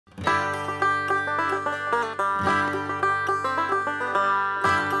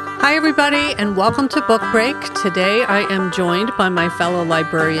everybody, and welcome to Book Break. Today I am joined by my fellow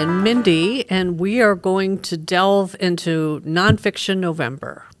librarian, Mindy, and we are going to delve into nonfiction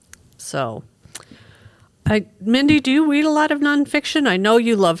November. So, Mindy, do you read a lot of nonfiction? I know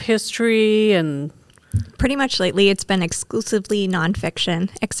you love history and... Pretty much lately, it's been exclusively nonfiction,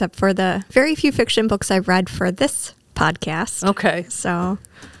 except for the very few fiction books I've read for this podcast. Okay. So,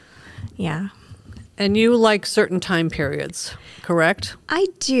 yeah. And you like certain time periods, correct? I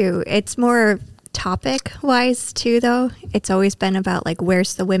do. It's more topic-wise, too, though. It's always been about, like,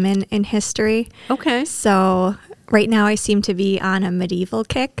 where's the women in history? Okay. So, right now, I seem to be on a medieval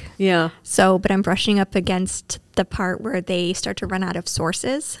kick. Yeah. So, but I'm brushing up against the part where they start to run out of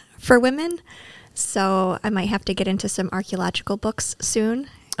sources for women. So I might have to get into some archaeological books soon.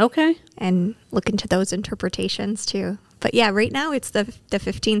 Okay. And look into those interpretations too. But yeah, right now it's the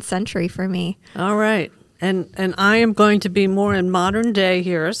 15th century for me. All right. And I am going to be more in modern day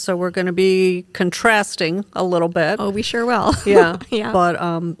here, so we're going to be contrasting a little bit. Oh, we sure will. Yeah. Yeah. But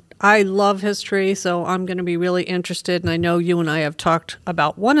I love history, so I'm going to be really interested. And I know you and I have talked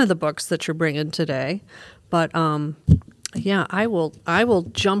about one of the books that you're bringing today. But yeah, I will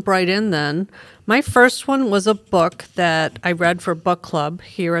jump right in then. My first one was a book that I read for book club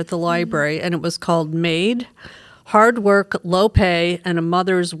here at the library, and it was called Maid, Hard Work, Low Pay, and a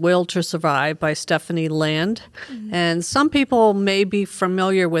Mother's Will to Survive by Stephanie Land. And some people may be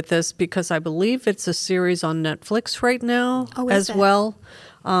familiar with this because I believe it's a series on Netflix right now as well.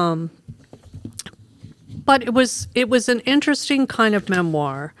 But it was an interesting kind of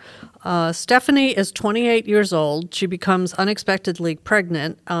memoir. Stephanie is 28 years old. She becomes unexpectedly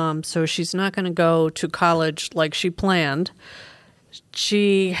pregnant, so she's not going to go to college like she planned.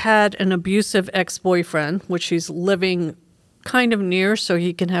 She had an abusive ex-boyfriend, which she's living kind of near so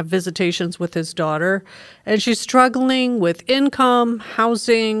he can have visitations with his daughter. And she's struggling with income,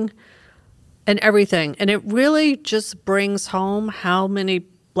 housing, and everything. And it really just brings home how many,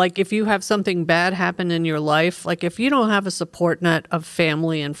 like if you have something bad happen in your life, like if you don't have a support net of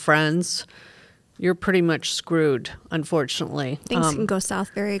family and friends, you're pretty much screwed, unfortunately. Things can go south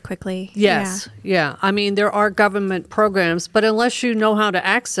very quickly. Yes, yeah. I mean, there are government programs, but unless you know how to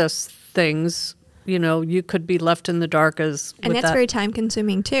access things, you know, you could be left in the dark as And that's very time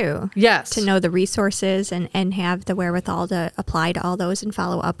consuming too. Yes. To know the resources and have the wherewithal to apply to all those and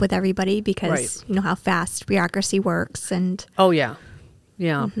follow up with everybody because you know how fast bureaucracy works. And oh, yeah.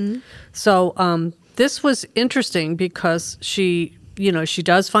 Yeah. So this was interesting because she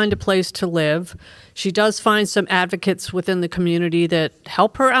does find a place to live. She does find some advocates within the community that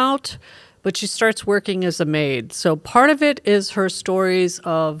help her out, but she starts working as a maid. So part of it is her stories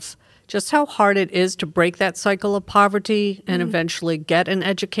of just how hard it is to break that cycle of poverty and eventually get an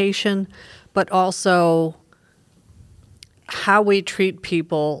education, but also how we treat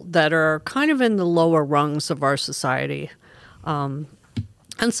people that are kind of in the lower rungs of our society.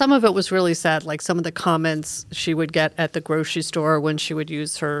 And some of it was really sad, like some of the comments she would get at the grocery store when she would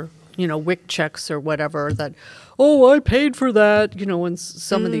use her, WIC checks or whatever, that, oh, I paid for that, and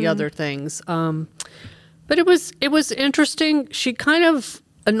some of the other things. But it was interesting. She kind of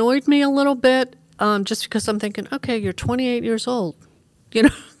annoyed me a little bit just because I'm thinking, okay, you're 28 years old.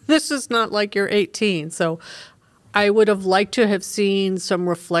 This is not like you're 18. So I would have liked to have seen some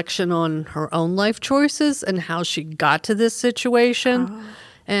reflection on her own life choices and how she got to this situation. Oh.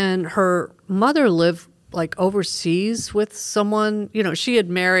 And her mother lived like overseas with someone, she had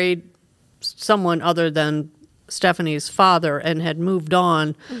married someone other than Stephanie's father and had moved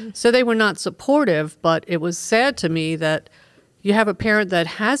on. So they were not supportive, but it was sad to me that you have a parent that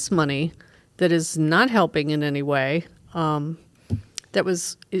has money that is not helping in any way. It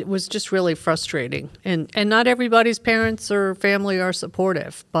was just really frustrating. And not everybody's parents or family are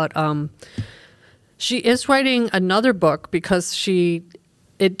supportive, but she is writing another book because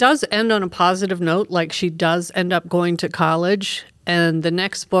it does end on a positive note, like she does end up going to college. And the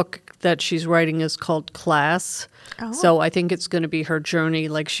next book that she's writing is called Class. Oh. So I think it's going to be her journey.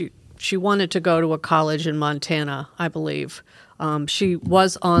 Like she wanted to go to a college in Montana, I believe. She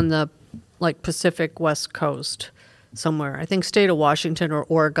was on the Pacific West Coast somewhere. I think state of Washington or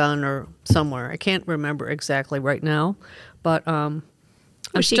Oregon or somewhere. I can't remember exactly right now. But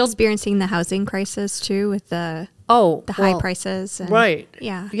was she experiencing the housing crisis too with the high prices? And, right.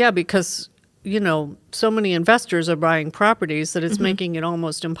 Yeah. Yeah, because, so many investors are buying properties that it's making it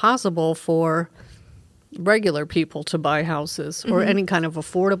almost impossible for regular people to buy houses or any kind of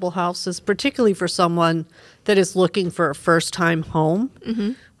affordable houses, particularly for someone that is looking for a first-time home.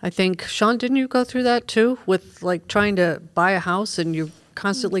 I think, Sean, didn't you go through that too with trying to buy a house and you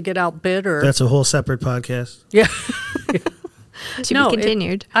constantly get outbid? Or that's a whole separate podcast. Yeah. to be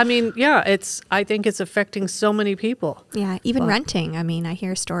continued. I think it's affecting so many people. Yeah, even renting. I mean, I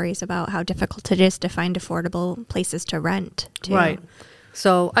hear stories about how difficult it is to find affordable places to rent, too. Right.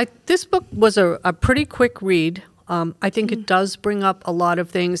 So this book was a pretty quick read. I think it does bring up a lot of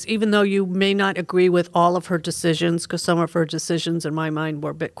things, even though you may not agree with all of her decisions, because some of her decisions in my mind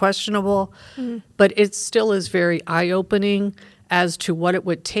were a bit questionable. But it still is very eye-opening as to what it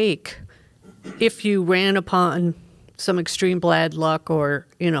would take if you ran upon some extreme bad luck or,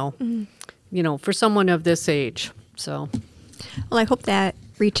 for someone of this age. So, well, I hope that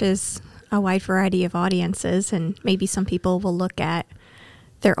reaches a wide variety of audiences, and maybe some people will look at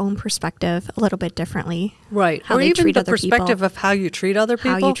their own perspective a little bit differently. Right. How or they even treat the other perspective people. of how you treat other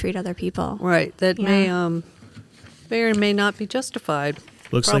people. How you treat other people. Right. That may or may not be justified.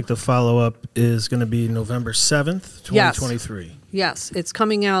 Looks like the follow-up is going to be November 7th, 2023. Yes. It's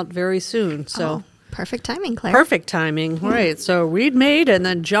coming out very soon. So perfect timing, Claire. Perfect timing. Right. So read Maid and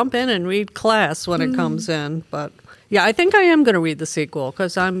then jump in and read Class when it comes in. But yeah, I think I am going to read the sequel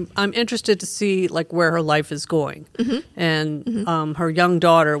because I'm interested to see like where her life is going, and her young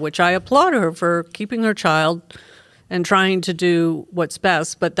daughter, which I applaud her for keeping her child and trying to do what's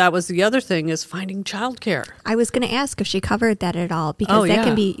best. But that was the other thing, is finding childcare. I was going to ask if she covered that at all, because that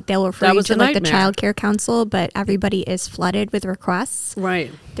can be, they'll refer That you was to a like the nightmare. child care council, but everybody is flooded with requests.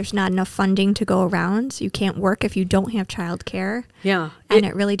 Right. There's not enough funding to go around. You can't work if you don't have child care. Yeah. And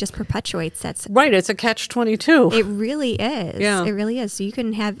it really just perpetuates that. Right. It's a catch-22. It really is. Yeah. It really is. So you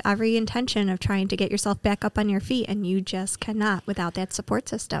can have every intention of trying to get yourself back up on your feet, and you just cannot without that support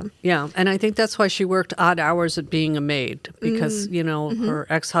system. Yeah, and I think that's why she worked odd hours at being a maid, because, her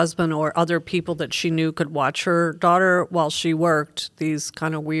ex-husband or other people that she knew could watch her daughter while she worked these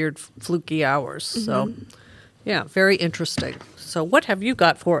kind of weird, fluky hours. So, yeah, very interesting. So what have you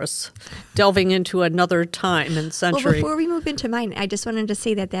got for us, delving into another time and century? Well, before we move into mine, I just wanted to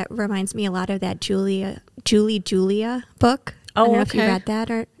say that reminds me a lot of that Julia book. I don't know if you read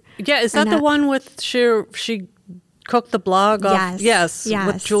that or... Yeah, is that the one with she cooked the blog off? Yes,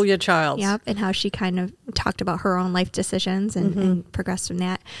 with Julia Childs. Yep, and how she kind of talked about her own life decisions and progressed from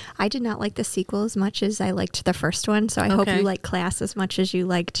that. I did not like the sequel as much as I liked the first one, so I hope you like Class as much as you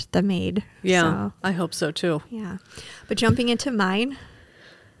liked The Maid. Yeah, so, I hope so too. Yeah, but jumping into mine,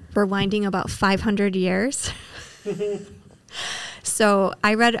 rewinding about 500 years. So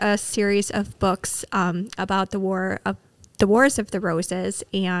I read a series of books about the Wars of the Roses,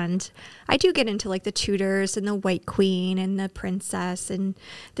 and I do get into like the Tudors and the White Queen and the Princess and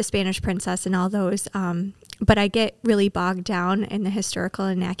the Spanish Princess and all those, but I get really bogged down in the historical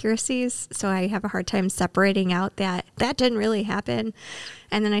inaccuracies, so I have a hard time separating out that didn't really happen,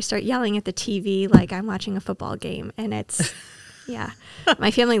 and then I start yelling at the TV like I'm watching a football game, and it's... Yeah, my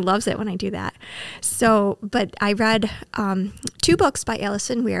family loves it when I do that. So, but I read 2 books by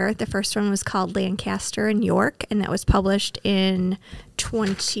Alison Weir. The first one was called Lancaster and York, and that was published in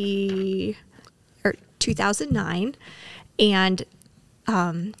 2009. And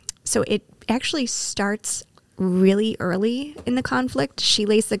so it actually starts really early in the conflict. She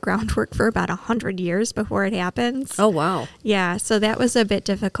lays the groundwork for about 100 years before it happens. Oh, wow. Yeah, so that was a bit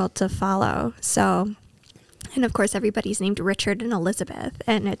difficult to follow. So... And of course, everybody's named Richard and Elizabeth,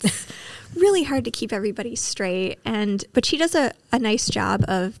 and it's really hard to keep everybody straight. But she does a nice job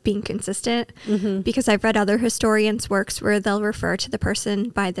of being consistent, because I've read other historians' works where they'll refer to the person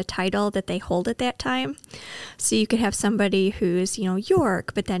by the title that they hold at that time. So you could have somebody who's,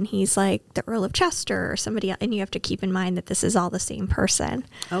 York, but then he's like the Earl of Chester or somebody else, and you have to keep in mind that this is all the same person.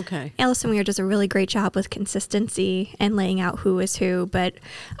 Okay. Alison Weir does a really great job with consistency and laying out who is who, but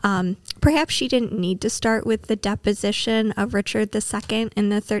perhaps she didn't need to start with the deposition of Richard II in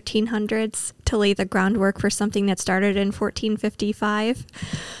the 1300s to lay the groundwork for something that started in 1455.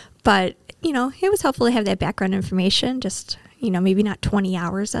 But, it was helpful to have that background information, just, maybe not 20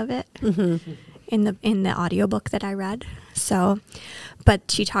 hours of it in the audiobook that I read. So,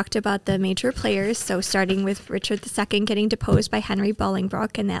 but she talked about the major players, so starting with Richard II getting deposed by Henry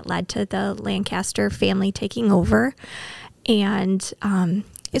Bolingbroke, and that led to the Lancaster family taking over. And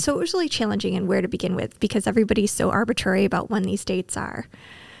so it was really challenging in where to begin with, because everybody's so arbitrary about when these dates are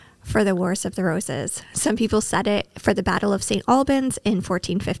for the Wars of the Roses. Some people set it for the Battle of St. Albans in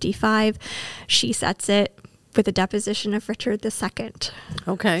 1455. She sets it with the deposition of Richard II.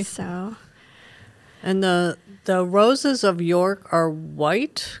 Okay. So... And the roses of York are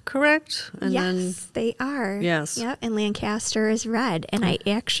white, correct? And yes, they are. Yes. Yep, and Lancaster is red. And I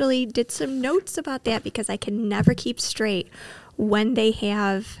actually did some notes about that, because I can never keep straight when they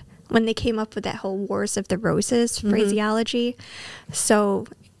came up with that whole Wars of the Roses phraseology. So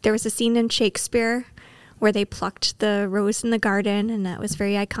there was a scene in Shakespeare where they plucked the rose in the garden, and that was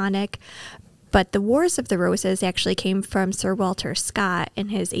very iconic. But the Wars of the Roses actually came from Sir Walter Scott in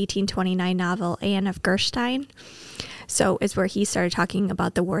his 1829 novel, Anne of Gerstein. So is where he started talking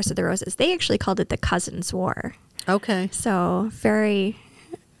about the Wars of the Roses. They actually called it the Cousins' War. Okay. So very,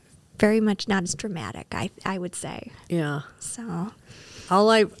 very much not as dramatic, I would say. Yeah. So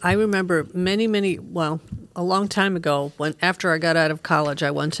I remember a long time ago, after I got out of college,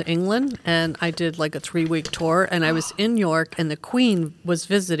 I went to England and I did like a 3-week tour, and I was in York, and the Queen was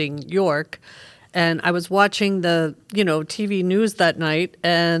visiting York, and I was watching the, TV news that night,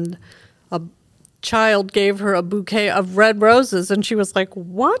 and a child gave her a bouquet of red roses, and she was like,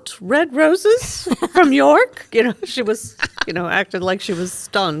 "What? Red roses from York?" She was, acted like she was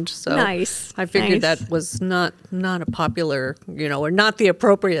stunned. So nice. I figured that was not a popular, or not the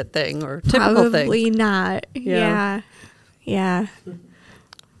appropriate thing or typical thing. Probably not. Yeah.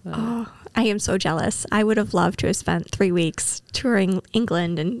 Oh, I am so jealous. I would have loved to have spent 3 weeks touring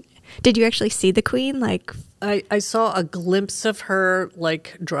England. And did you actually see the Queen? I saw a glimpse of her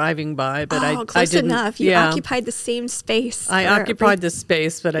driving by, but I close didn't. Enough. You occupied the same space. I occupied the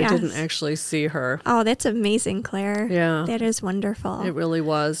space, but I didn't actually see her. Oh, that's amazing, Claire. Yeah. That is wonderful. It really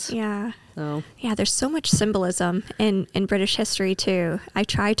was. Yeah. Oh. Yeah, there's so much symbolism in British history, too. I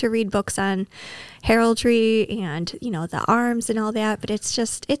try to read books on heraldry and, the arms and all that, but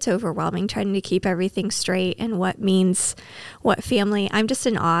it's overwhelming trying to keep everything straight and what means what family. I'm just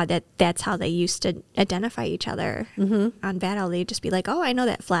in awe that that's how they used to identify each other on battle. They'd just be like, oh, I know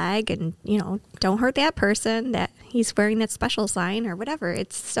that flag, and, don't hurt that person, that he's wearing that special sign or whatever.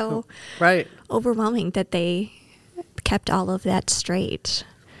 It's so overwhelming that they kept all of that straight.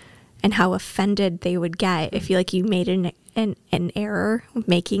 And how offended they would get if you made an error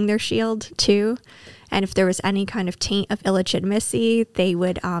making their shield too, and if there was any kind of taint of illegitimacy, they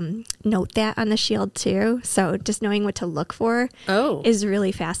would note that on the shield too. So just knowing what to look for is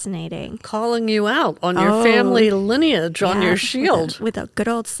really fascinating. Calling you out on your family lineage on your shield with a good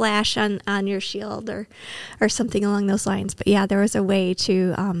old slash on your shield or something along those lines. But yeah, there was a way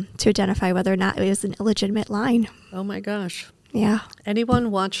to identify whether or not it was an illegitimate line. Oh my gosh. Yeah. Anyone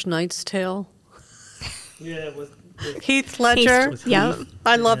watch Knight's Tale? Yeah, with Heath Ledger. Yep.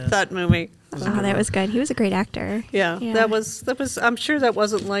 I loved that movie. Oh, that was good. He was a great actor. Yeah. That was. I'm sure that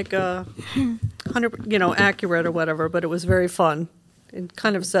wasn't 100, accurate or whatever, but it was very fun and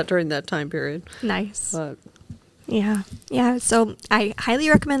kind of set during that time period. Nice. But Yeah. So I highly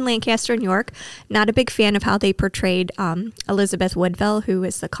recommend Lancaster and York. Not a big fan of how they portrayed Elizabeth Woodville, who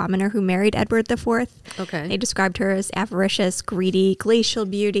is the commoner who married Edward IV. Okay. They described her as avaricious, greedy, glacial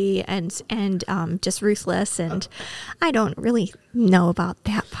beauty, and just ruthless. And I don't really know about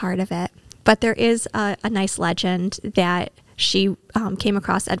that part of it. But there is a nice legend that she came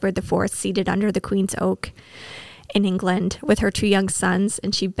across Edward IV seated under the Queen's Oak in England with her 2 young sons,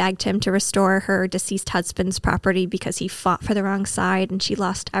 and she begged him to restore her deceased husband's property because he fought for the wrong side and she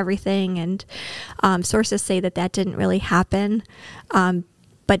lost everything. And sources say that didn't really happen.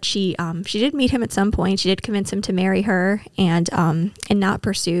 But she did meet him at some point. She did convince him to marry her and not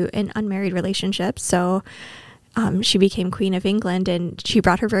pursue an unmarried relationship. So she became Queen of England, and she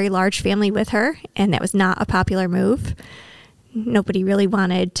brought her very large family with her, and that was not a popular move. Nobody really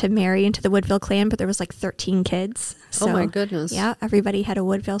wanted to marry into the Woodville clan, but there was 13 kids. So, oh my goodness. Yeah, everybody had a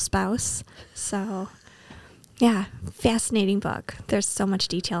Woodville spouse. So, yeah, fascinating book. There's so much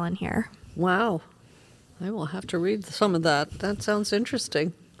detail in here. Wow. I will have to read some of that. That sounds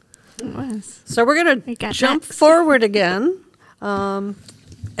interesting. It was. So we're going to jump forward again. And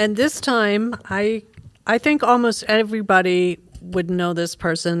this time, I think almost everybody would know this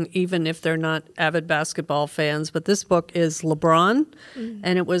person, even if they're not avid basketball fans. But this book is LeBron,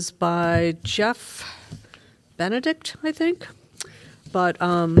 and it was by Jeff Benedict, I think. But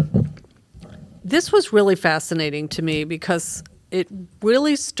this was really fascinating to me because it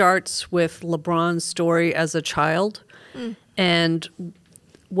really starts with LeBron's story as a child. And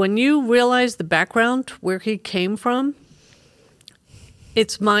when you realize the background, where he came from,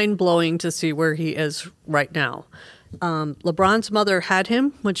 it's mind-blowing to see where he is right now. LeBron's mother had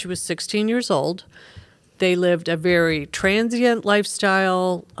him when she was 16 years old. They lived a very transient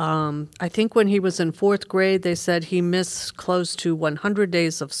lifestyle. I think when he was in 4th grade, they said he missed close to 100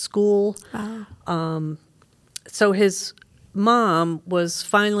 days of school. Wow. So his mom was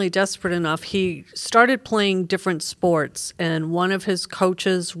finally desperate enough. He started playing different sports, and one of his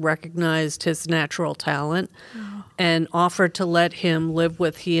coaches recognized his natural talent and offered to let him live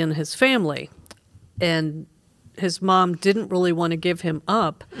with he and his family. And his mom didn't really want to give him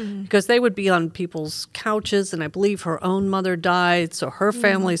up because they would be on people's couches, and I believe her own mother died, so her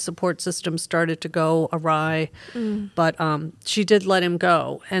family support system started to go awry. But she did let him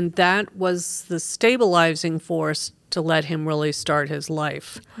go, and that was the stabilizing force to let him really start his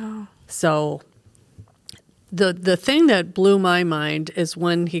life. Wow. So the thing that blew my mind is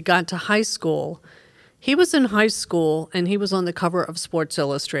when he got to high school. He was in high school, and he was on the cover of Sports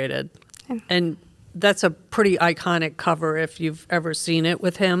Illustrated. And that's a pretty iconic cover if you've ever seen it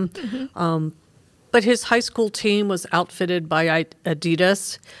with him. But his high school team was outfitted by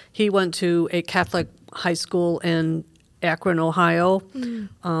Adidas. He went to a Catholic high school in Akron, Ohio.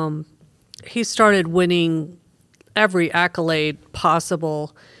 He started winning every accolade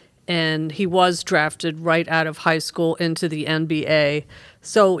possible, and he was drafted right out of high school into the NBA.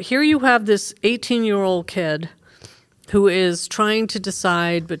 So here you have this 18-year-old kid who is trying to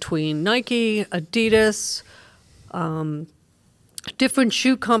decide between Nike, Adidas, different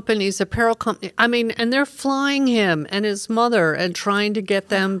shoe companies, apparel companies. I mean, and they're flying him and his mother and trying to get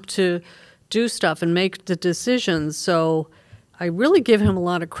them to do stuff and make the decisions. So I really give him a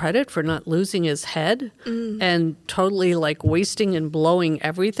lot of credit for not losing his head and totally like wasting and blowing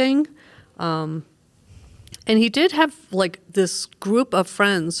everything. And he did have like this group of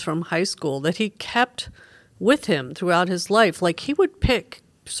friends from high school that he kept with him throughout his life. Like he would pick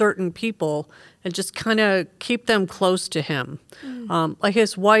certain people and just kind of keep them close to him. Like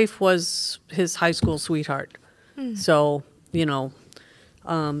his wife was his high school sweetheart. So, you know,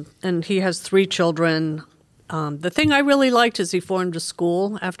 and he has 3 children. The thing I really liked is he formed a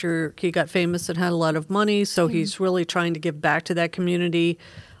school after he got famous and had a lot of money. So he's really trying to give back to that community.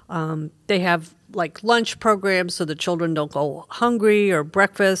 They have like lunch programs so the children don't go hungry, or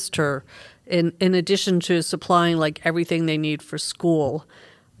breakfast, or in addition to supplying like everything they need for school.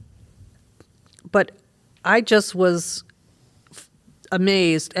 But I just was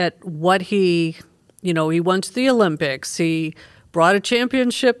amazed at what he went to the Olympics. He brought a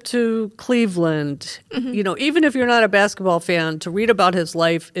championship to Cleveland. You know, even if you're not a basketball fan, to read about his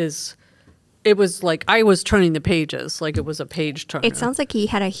life it was like I was turning the pages, like it was a page turner. It sounds like he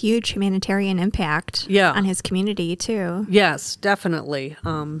had a huge humanitarian impact on his community too. Yes, definitely.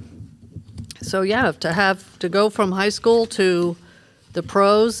 So yeah, to go from high school to the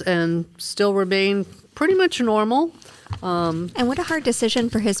pros and still remain pretty much normal. And what a hard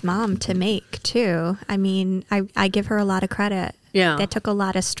decision for his mom to make too. I mean, I give her a lot of credit. Yeah. That took a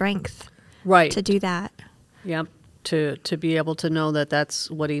lot of strength. Right. To do that. Yep. To be able to know that that's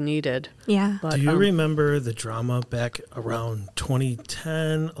what he needed. Yeah. But, do you remember the drama back around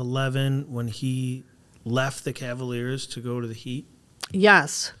 2010, 11 when he left the Cavaliers to go to the Heat?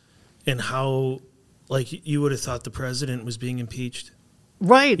 Yes. And how, like, you would have thought the president was being impeached.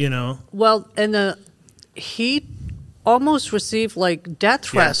 Right. You know? Well, and he almost received, like, death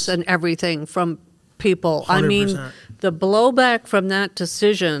threats and everything from people. 100%. I mean, the blowback from that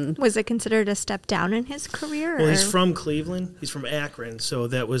decision. Was it considered a step down in his career? Well, he's from Cleveland. He's from Akron. So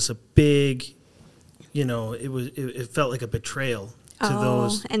that was a big, it felt like a betrayal to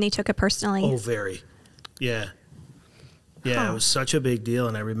those. And they took it personally. Oh, very. Yeah. Yeah, It was such a big deal,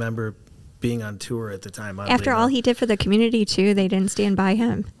 and I remember being on tour at the time. After all he did for the community, too, they didn't stand by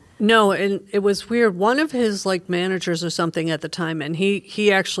him. No, and it was weird. One of his, like, managers or something at the time, and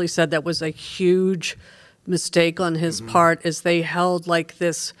he actually said that was a huge mistake on his part, is they held, like,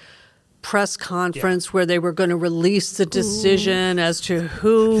 this press conference where they were going to release the decision as to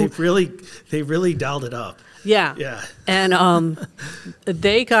who... They really dialed it up. Yeah. Yeah. And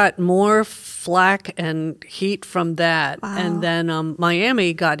they got more flack and heat from that. Wow. And then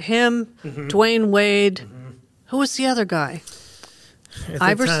Miami got him, Dwayne Wade. Who was the other guy?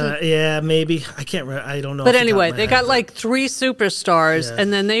 Iverson? Yeah, maybe. I can't remember. I don't know. But anyway, they got like 3 superstars,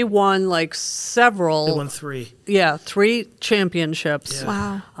 and then they won like several. They won 3. Yeah, 3 championships.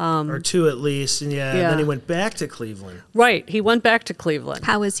 Yeah. Wow. Or 2 at least. And and then he went back to Cleveland. Right. He went back to Cleveland.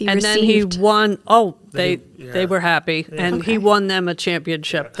 How was he and received? And then he won. Oh, they were happy. Yeah. And he won them a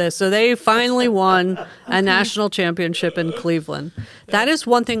championship. So they finally won a national championship in Cleveland. That is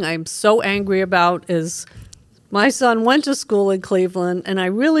one thing I'm so angry about is... My son went to school in Cleveland, and I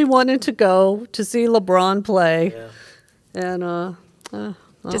really wanted to go to see LeBron play. Yeah. And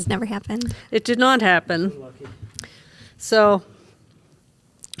just never happened. It did not happen. So,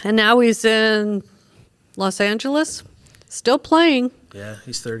 and now he's in Los Angeles, still playing. Yeah,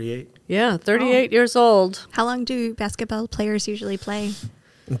 he's 38. Yeah, 38 years old. How long do basketball players usually play?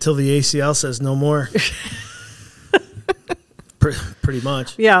 Until the ACL says no more. Pretty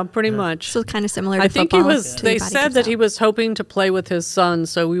much. Yeah, pretty much. So kind of similar to I think football. he was. They said that he was hoping to play with his son,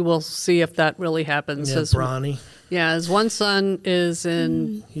 so we will see if that really happens. Yeah, Bronny. Yeah, his one son is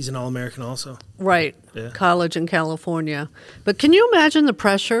in. He's an All-American also. Right, college in California. But can you imagine the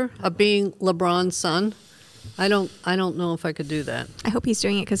pressure of being LeBron's son? I don't know if I could do that. I hope he's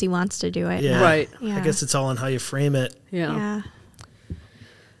doing it because he wants to do it. Yeah. Right. Yeah. I guess it's all on how you frame it. Yeah.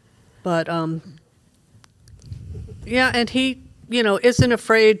 But yeah, and he, isn't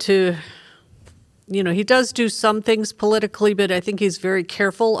afraid to, he does do some things politically, but I think he's very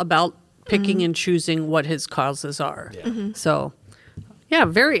careful about picking and choosing what his causes are. Yeah. So, yeah,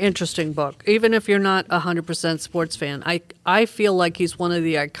 very interesting book. Even if you're not a 100% sports fan, I feel like he's one of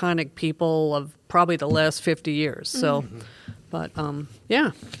the iconic people of probably the last 50 years. So, but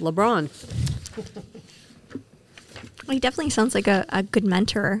yeah, LeBron. Well, he definitely sounds like a good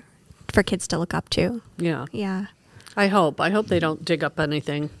mentor for kids to look up to. Yeah. Yeah. I hope they don't dig up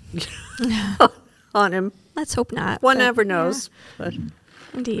anything on him. Let's hope not. One never knows. Yeah. But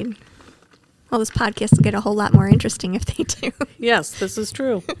indeed. Well, this podcast will get a whole lot more interesting if they do. Yes, this is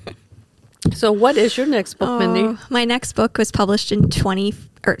true. So what is your next book, Mindy? My next book was published in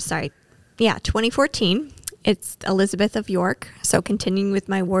 2014. It's Elizabeth of York. So continuing with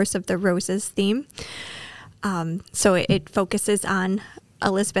my Wars of the Roses theme. So it focuses on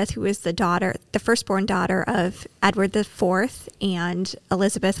Elizabeth, who is the firstborn daughter of Edward IV and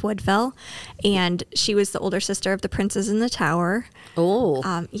Elizabeth Woodville, and she was the older sister of the princes in the Tower.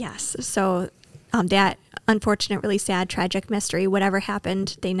 Oh. Yes. So that unfortunate, really sad, tragic mystery, whatever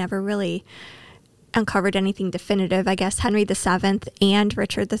happened, they never really uncovered anything definitive. I guess Henry VII and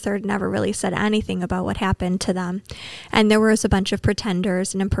Richard III never really said anything about what happened to them. And there was a bunch of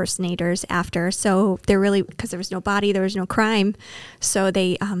pretenders and impersonators after. So because there was no body, there was no crime. So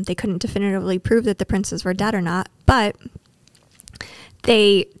they couldn't definitively prove that the princes were dead or not. But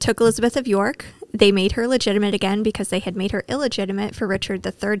they took Elizabeth of York. They made her legitimate again because they had made her illegitimate for Richard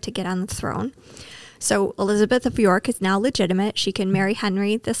III to get on the throne. So Elizabeth of York is now legitimate. She can marry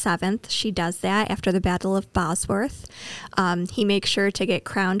Henry VII. She does that after the Battle of Bosworth. He makes sure to get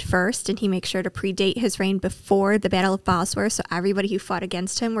crowned first, and he makes sure to predate his reign before the Battle of Bosworth. So everybody who fought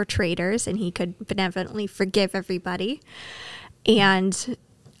against him were traitors, and he could benevolently forgive everybody. And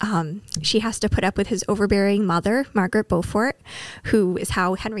she has to put up with his overbearing mother, Margaret Beaufort, who is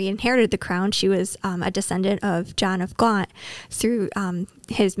how Henry inherited the crown. She was a descendant of John of Gaunt through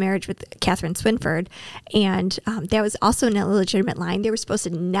his marriage with Catherine Swynford. And that was also an illegitimate line. They were supposed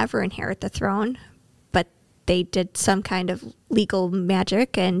to never inherit the throne, but they did some kind of legal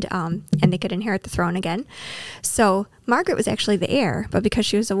magic and they could inherit the throne again. So Margaret was actually the heir, but because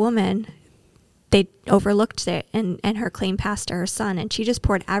she was a woman, they overlooked it, and her claim passed to her son, and she just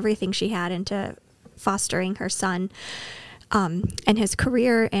poured everything she had into fostering her son and his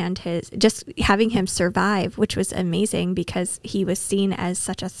career and just having him survive, which was amazing because he was seen as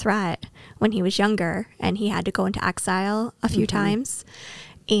such a threat when he was younger, and he had to go into exile a few times.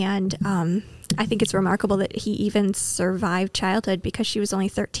 And I think it's remarkable that he even survived childhood because she was only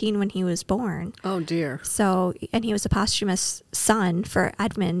 13 when he was born. Oh, dear. So, and he was a posthumous son for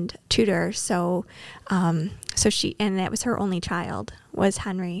Edmund Tudor. So, and that was her only child, was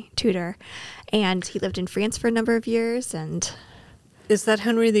Henry Tudor. And he lived in France for a number of years. And is that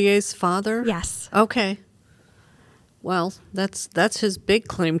Henry VIII's father? Yes. Okay. Well, that's his big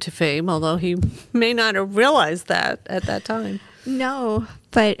claim to fame, although he may not have realized that at that time. No,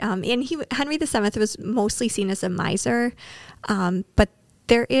 but Henry VII was mostly seen as a miser, but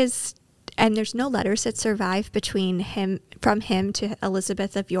there's no letters that survive from him to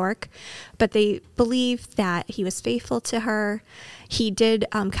Elizabeth of York, but they believe that he was faithful to her. He did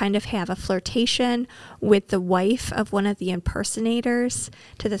kind of have a flirtation with the wife of one of the impersonators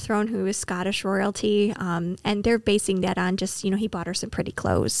to the throne, who was Scottish royalty, and they're basing that on just, he bought her some pretty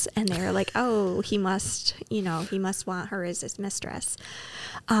clothes, and they're like, oh, he must want her as his mistress.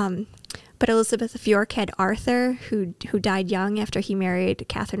 But Elizabeth of York had Arthur, who died young after he married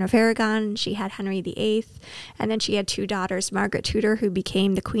Catherine of Aragon. She had Henry VIII, and then she had two daughters, Margaret Tudor, who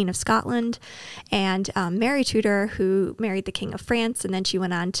became the Queen of Scotland, and Mary Tudor, who married the King of France, and then she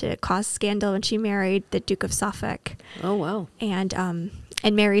went on to cause scandal, and she married the Duke of Suffolk. Oh, wow. And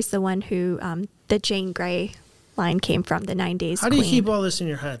Mary's the one who the Jane Grey line came from, the 9 Days Queen. How do you keep all this in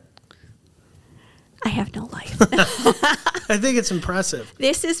your head? I have no life. I think it's impressive.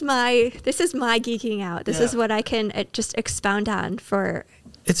 This is my geeking out. This is what I can just expound on for.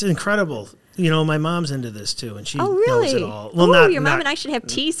 It's incredible. My mom's into this too, and she knows it all. Well, your mom and I should have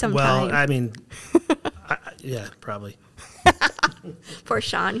tea sometime. Well, I mean, yeah, probably. Poor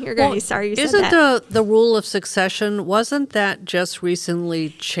Sean. You're going to be sorry you said isn't that. the rule of succession, wasn't that just recently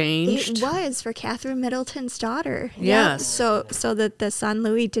changed? It was for Catherine Middleton's daughter. Yes. Yep. So that the son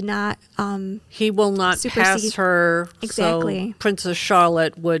Louis did not. He will not pass supersede. her. Exactly. So Princess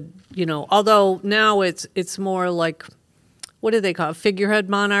Charlotte would, although now it's more like, what do they call it? Figurehead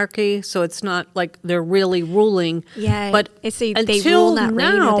monarchy. So it's not like they're really ruling. Yeah. But they until rule not reign,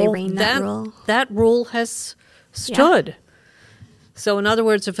 now, or they reign not rule. that rule has stood. Yeah. So in other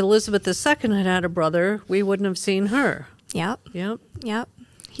words, if Elizabeth II had a brother, we wouldn't have seen her. Yep.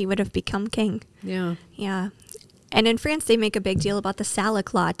 He would have become king. Yeah. Yeah. And in France, they make a big deal about the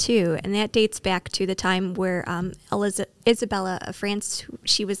Salic Law, too. And that dates back to the time where Isabella of France,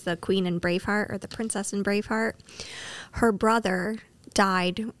 she was the queen in Braveheart, or the princess in Braveheart. Her brother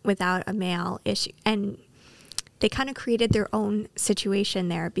died without a male issue. And they kind of created their own situation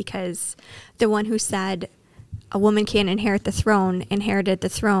there, because the one who said a woman can't inherit the throne inherited the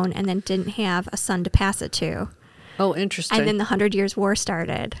throne and then didn't have a son to pass it to. Oh, interesting. And then the 100 Years' War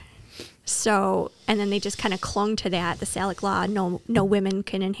started. So, and then they just kind of clung to that, the Salic Law. No women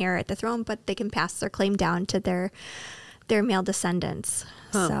can inherit the throne, but they can pass their claim down to their male descendants.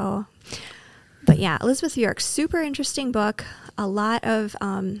 Huh. So, but yeah, Elizabeth of York, super interesting book. A lot of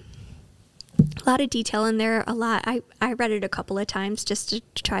detail in there. I read it a couple of times just to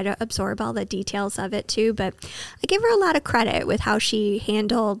try to absorb all the details of it too. But I give her a lot of credit with how she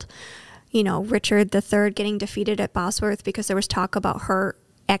handled, Richard III getting defeated at Bosworth, because there was talk about her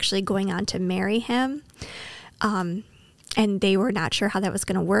actually going on to marry him. And they were not sure how that was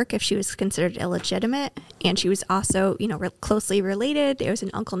going to work, if she was considered illegitimate. And she was also, closely related. It was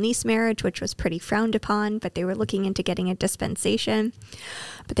an uncle-niece marriage, which was pretty frowned upon, but they were looking into getting a dispensation.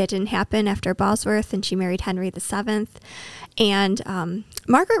 But that didn't happen after Bosworth, and she married Henry VII. And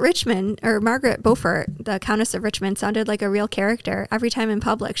Margaret Beaufort, the Countess of Richmond, sounded like a real character. Every time in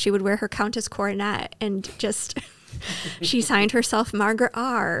public, she would wear her Countess coronet and just... She signed herself Margaret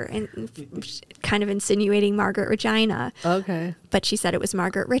R., and kind of insinuating Margaret Regina. Okay. But she said it was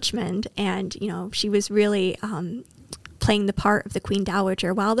Margaret Richmond, and, she was really playing the part of the Queen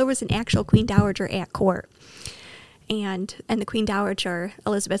Dowager, while there was an actual Queen Dowager at court. And the Queen Dowager,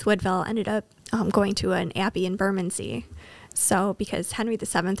 Elizabeth Woodville, ended up going to an abbey in Bermondsey. So, because Henry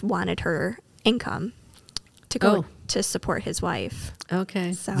VII wanted her income to go to support his wife.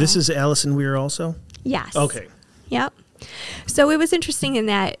 Okay. So, This is Alison Weir also? Yes. Okay. Yep. So it was interesting in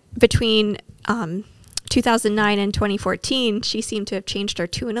that between 2009 and 2014, she seemed to have changed her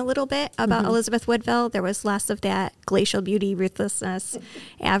tune a little bit about Elizabeth Woodville. There was less of that glacial beauty, ruthlessness,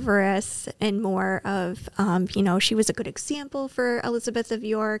 avarice, and more of, she was a good example for Elizabeth of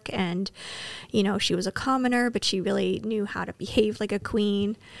York, and, she was a commoner, but she really knew how to behave like a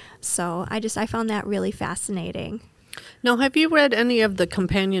queen. So I found that really fascinating. Now, have you read any of the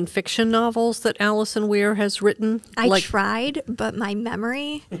companion fiction novels that Alison Weir has written? I tried, but my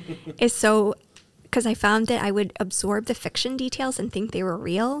memory is so... Because I found that I would absorb the fiction details and think they were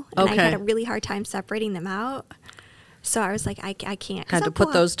real. And I had a really hard time separating them out. So I was like, I can't. Had to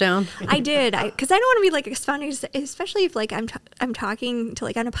put those down? I did. Because I don't want to be like expounding, especially if I'm talking to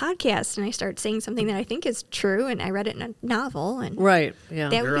on a podcast and I start saying something that I think is true and I read it in a novel. And right, yeah.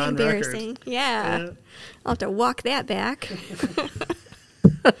 That would be embarrassing. Yeah. I'll have to walk that back.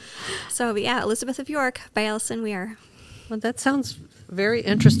 So, yeah, Elizabeth of York by Alison Weir. Well, that sounds very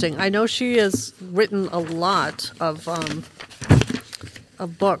interesting. I know she has written a lot of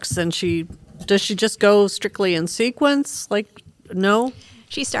books, and does she just go strictly in sequence? No?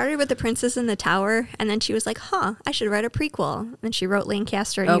 She started with The Princess in the Tower, and then she was like, I should write a prequel. And then she wrote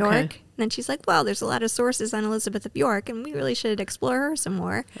Lancaster and York. And then she's like, well, there's a lot of sources on Elizabeth of York, and we really should explore her some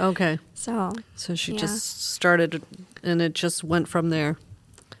more. Okay. So she just started, and it just went from there.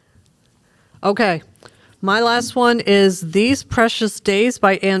 Okay. My last one is These Precious Days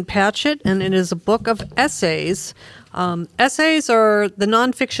by Ann Patchett, and it is a book of essays. Essays are the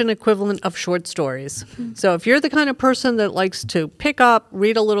nonfiction equivalent of short stories. So if you're the kind of person that likes to pick up,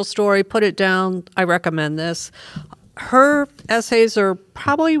 read a little story, put it down, I recommend this. Her essays are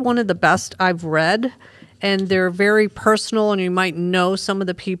probably one of the best I've read, and they're very personal, and you might know some of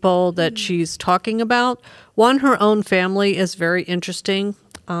the people that she's talking about. One, her own family is very interesting.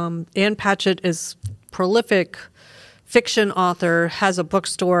 Ann Patchett is prolific fiction author, has a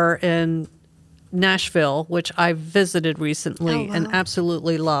bookstore in Nashville, which I visited recently and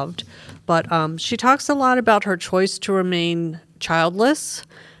absolutely loved. But she talks a lot about her choice to remain childless,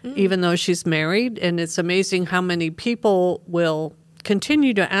 even though she's married. And it's amazing how many people will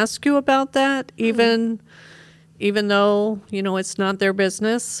continue to ask you about that, even though, it's not their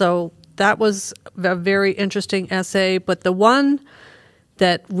business. So that was a very interesting essay. But the one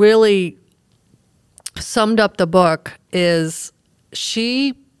that really summed up the book is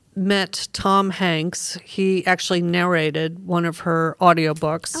she met Tom Hanks. He actually narrated one of her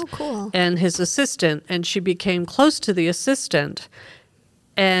audiobooks. Oh, cool. And his assistant, and she became close to the assistant.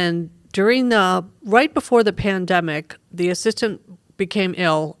 And right before the pandemic, the assistant became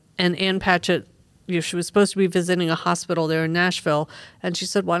ill, and Ann Patchett, she was supposed to be visiting a hospital there in Nashville, and she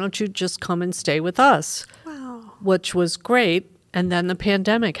said, why don't you just come and stay with us? Wow. Which was great. And then the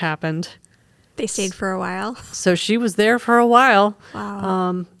pandemic happened. They stayed for a while. So she was there for a while.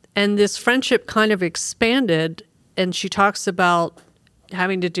 Wow. And this friendship kind of expanded, and she talks about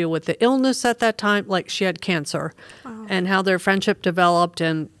having to deal with the illness at that time, like she had cancer, and how their friendship developed.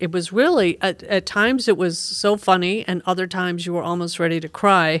 And it was really, at times it was so funny, and other times you were almost ready to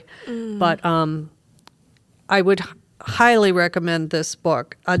cry. But I would highly recommend this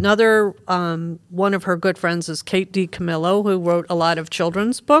book. Another one of her good friends is Kate DiCamillo, who wrote a lot of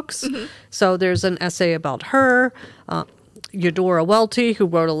children's books. So there's an essay about her. Eudora Welty, who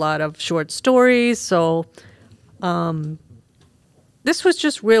wrote a lot of short stories. So this was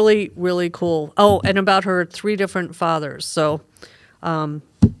just really, really cool. Oh, and about her 3 different fathers. So, and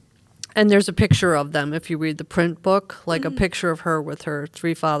there's a picture of them if you read the print book, like a picture of her with her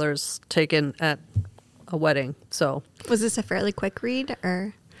 3 fathers taken at a wedding. So, was this a fairly quick read,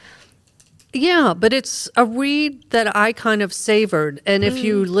 or? Yeah, but it's a read that I kind of savored. And if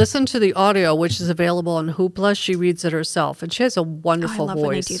you listen to the audio, which is available on Hoopla, she reads it herself. And she has a wonderful I love voice.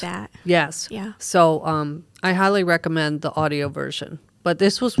 when they do that. Yes. Yeah. So I highly recommend the audio version. But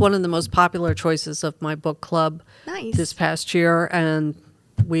this was one of the most popular choices of my book club this past year. And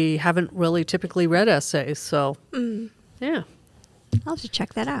we haven't really typically read essays. So, yeah. I'll have to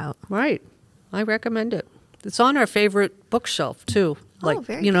check that out. Right. I recommend it. It's on our favorite bookshelf, too. Like,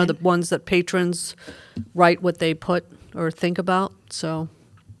 very you know, good. the ones that patrons write what they put or think about. So,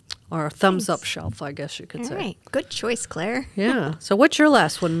 or a thumbs up shelf, I guess you could All say. right. Good choice, Claire. Yeah. So what's your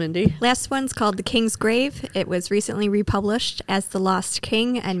last one, Mindy? Last one's called The King's Grave. It was recently republished as The Lost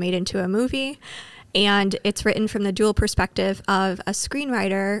King and made into a movie. And it's written from the dual perspective of a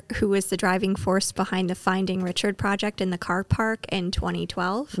screenwriter who was the driving force behind the Finding Richard project in the car park in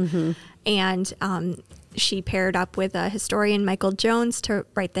 2012. And she paired up with a historian, Michael Jones, to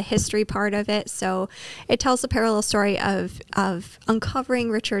write the history part of it. So it tells a parallel story of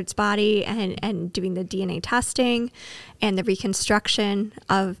uncovering Richard's body and doing the DNA testing and the reconstruction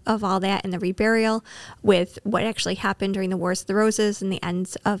of all that and the reburial with what actually happened during the Wars of the Roses and the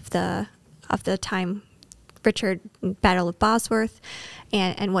ends of the time Richard Battle of Bosworth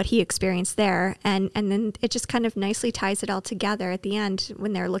and what he experienced there. And then it just kind of nicely ties it all together at the end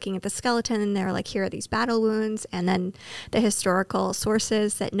when they're looking at the skeleton and they're like, here are these battle wounds, and then the historical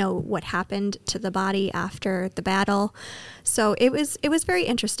sources that know what happened to the body after the battle. So it was very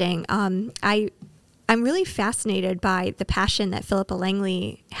interesting. I'm really fascinated by the passion that Philippa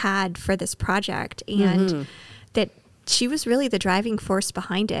Langley had for this project, and that she was really the driving force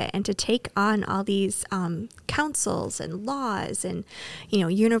behind it, and to take on all these councils and laws and, you know,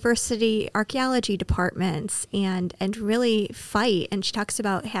 university archaeology departments and really fight. And she talks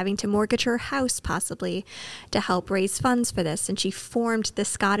about having to mortgage her house possibly to help raise funds for this. And she formed the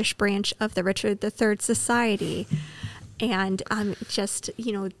Scottish branch of the Richard III Society. And just,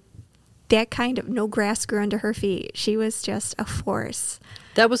 you know, that kind of no grass grew under her feet. She was just a force.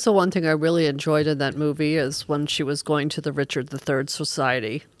 That was the one thing I really enjoyed in that movie is when she was going to the Richard III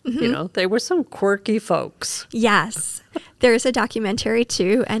Society. You know, they were some quirky folks. Yes. There's a documentary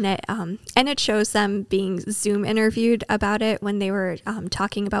too, and it shows them being Zoom interviewed about it when they were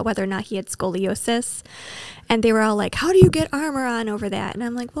talking about whether or not he had scoliosis. And they were all like, how do you get armor on over that? And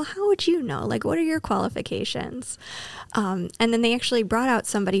I'm like, well, how would you know? Like, what are your qualifications? And then they actually brought out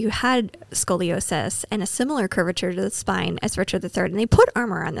somebody who had scoliosis and a similar curvature to the spine as Richard III, and they put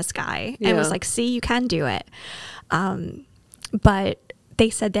armor on this guy and was like, see, you can do it. But they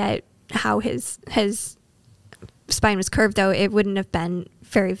said that how his spine was curved, though, it wouldn't have been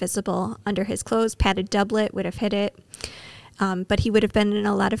very visible under his clothes. Padded doublet would have hit it. But he would have been in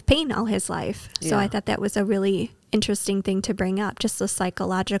a lot of pain all his life. So I thought that was a really interesting thing to bring up, just the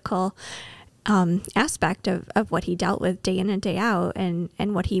psychological aspect of what he dealt with day in and day out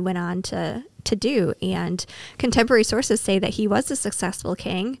and what he went on to do. And contemporary sources say that he was a successful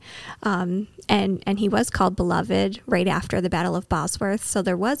king, and he was called beloved right after the Battle of Bosworth. So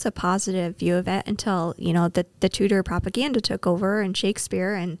there was a positive view of it until, you know, the Tudor propaganda took over and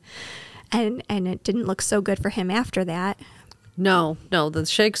Shakespeare and it didn't look so good for him after that. No, the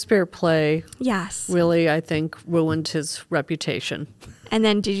Shakespeare play Yes. really, I think, ruined his reputation. And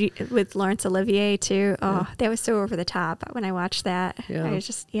then with Laurence Olivier too? Oh, that was so over the top when I watched that. Yeah. I was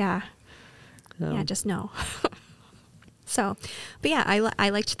just, just no. So, but yeah, I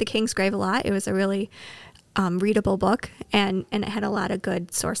liked The King's Grave a lot. It was a really readable book, and it had a lot of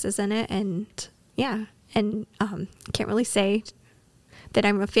good sources in it. And yeah, and can't really say that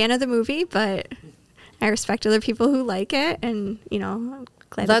I'm a fan of the movie, but I respect other people who like it, and I'm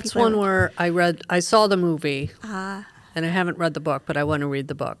glad That's one where I saw the movie, and I haven't read the book, but I want to read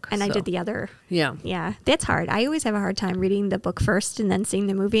the book. And I did the other. Yeah. Yeah, that's hard. I always have a hard time reading the book first and then seeing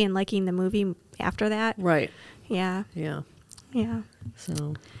the movie and liking the movie after that. Right. Yeah. Yeah. Yeah.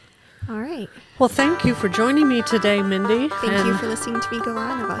 So. All right. Well, thank you for joining me today, Mindy. Thank you for listening to me go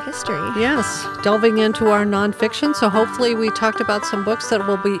on about history. Yes, delving into our nonfiction. So hopefully we talked about some books that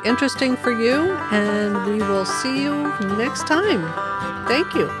will be interesting for you, and we will see you next time.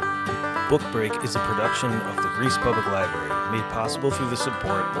 Thank you. Book Break is a production of the Greece Public Library, made possible through the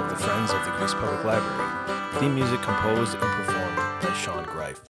support of the Friends of the Greece Public Library. Theme music composed and performed